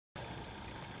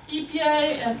EPA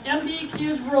and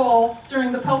MDEQ's role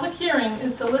during the public hearing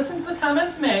is to listen to the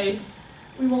comments made.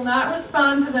 We will not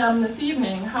respond to them this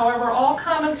evening. However, all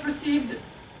comments received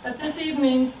at this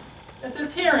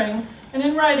hearing and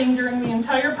in writing during the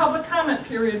entire public comment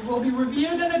period will be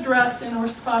reviewed and addressed in a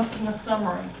responsiveness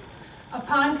summary.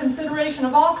 Upon consideration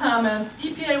of all comments,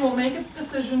 EPA will make its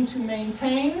decision to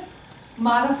maintain,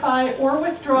 modify, or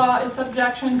withdraw its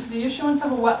objection to the issuance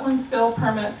of a wetland fill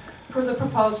permit for the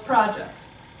proposed project.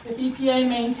 If EPA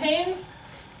maintains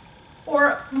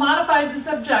or modifies its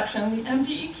objection, the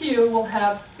MDEQ will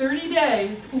have 30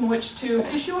 days in which to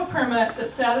issue a permit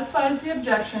that satisfies the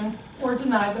objection or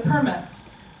deny the permit.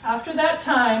 After that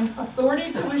time,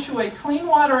 authority to issue a Clean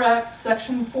Water Act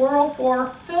Section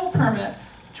 404 fill permit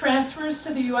transfers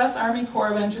to the U.S. Army Corps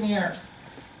of Engineers.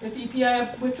 If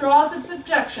EPA withdraws its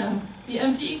objection, the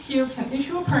MDEQ can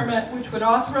issue a permit which would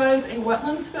authorize a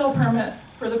wetlands fill permit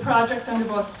for the project under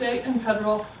both state and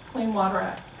federal Clean Water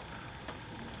Act.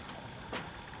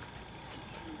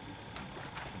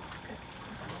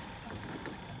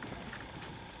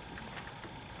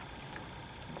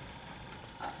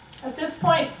 At this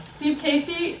point, Steve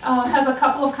Casey has a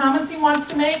couple of comments he wants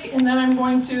to make, and then I'm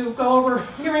going to go over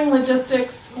hearing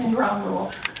logistics and ground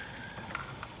rules.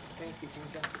 Thank you,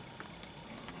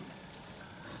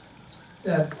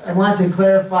 Tinka. I want to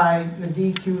clarify the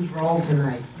DEQ's role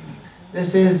tonight.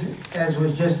 This is, as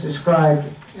was just described,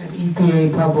 an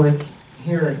EPA public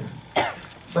hearing.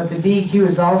 But the DEQ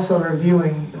is also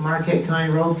reviewing the Marquette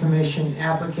County Road Commission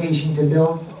application to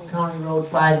build County Road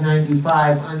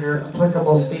 595 under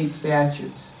applicable state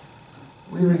statutes.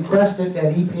 We requested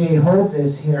that EPA hold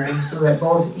this hearing so that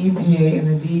both EPA and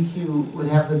the DEQ would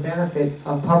have the benefit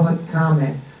of public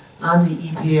comment on the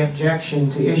EPA objection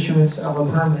to issuance of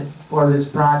a permit for this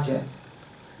project.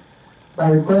 By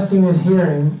requesting this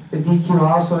hearing, the DEQ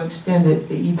also extended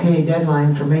the EPA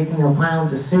deadline for making a final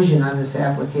decision on this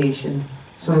application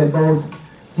so that both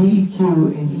DEQ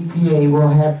and EPA will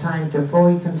have time to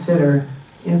fully consider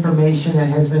information that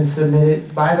has been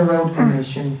submitted by the Road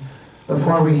Commission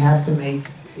before we have to make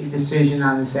a decision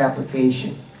on this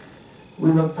application.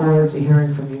 We look forward to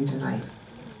hearing from you tonight.